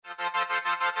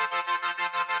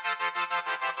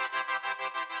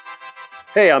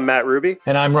Hey, I'm Matt Ruby.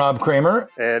 And I'm Rob Kramer.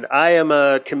 And I am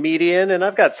a comedian, and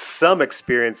I've got some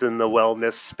experience in the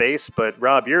wellness space, but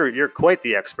Rob, you're quite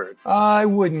the expert. I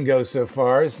wouldn't go so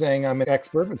far as saying I'm an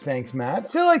expert, but thanks, Matt. I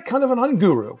feel like kind of an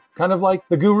unguru, kind of like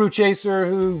the guru chaser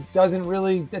who doesn't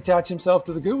really attach himself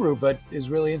to the guru, but is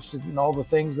really interested in all the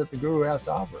things that the guru has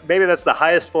to offer. Maybe that's the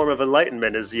highest form of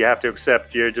enlightenment, is you have to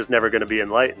accept you're just never going to be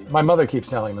enlightened. My mother keeps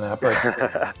telling me that,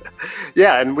 but...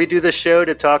 Yeah, and we do this show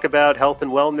to talk about health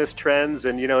and wellness trends,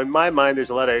 and, in my mind,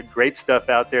 there's a lot of great stuff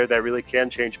out there that really can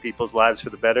change people's lives for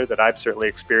the better that I've certainly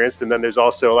experienced, and then there's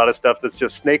also a lot of stuff that's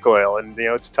just snake oil, and,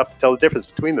 it's tough to tell the difference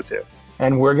between the two.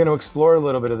 And we're going to explore a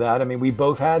little bit of that. I mean, we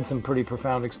both had some pretty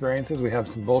profound experiences. We have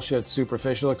some bullshit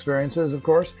superficial experiences, of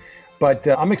course. But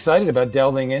I'm excited about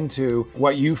delving into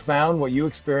what you found, what you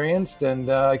experienced,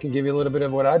 and I can give you a little bit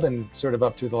of what I've been sort of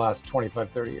up to the last 25,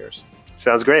 30 years.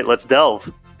 Sounds great. Let's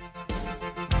delve.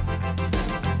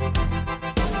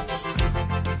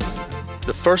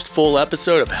 The first full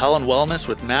episode of Hell and Wellness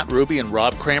with Matt Ruby and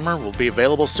Rob Kramer will be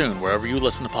available soon wherever you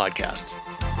listen to podcasts.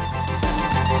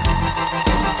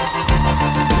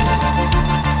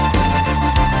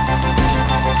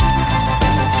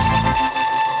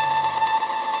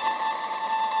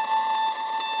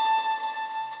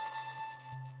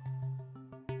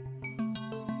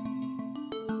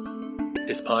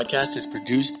 This podcast is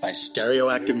produced by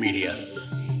Stereoactive Media.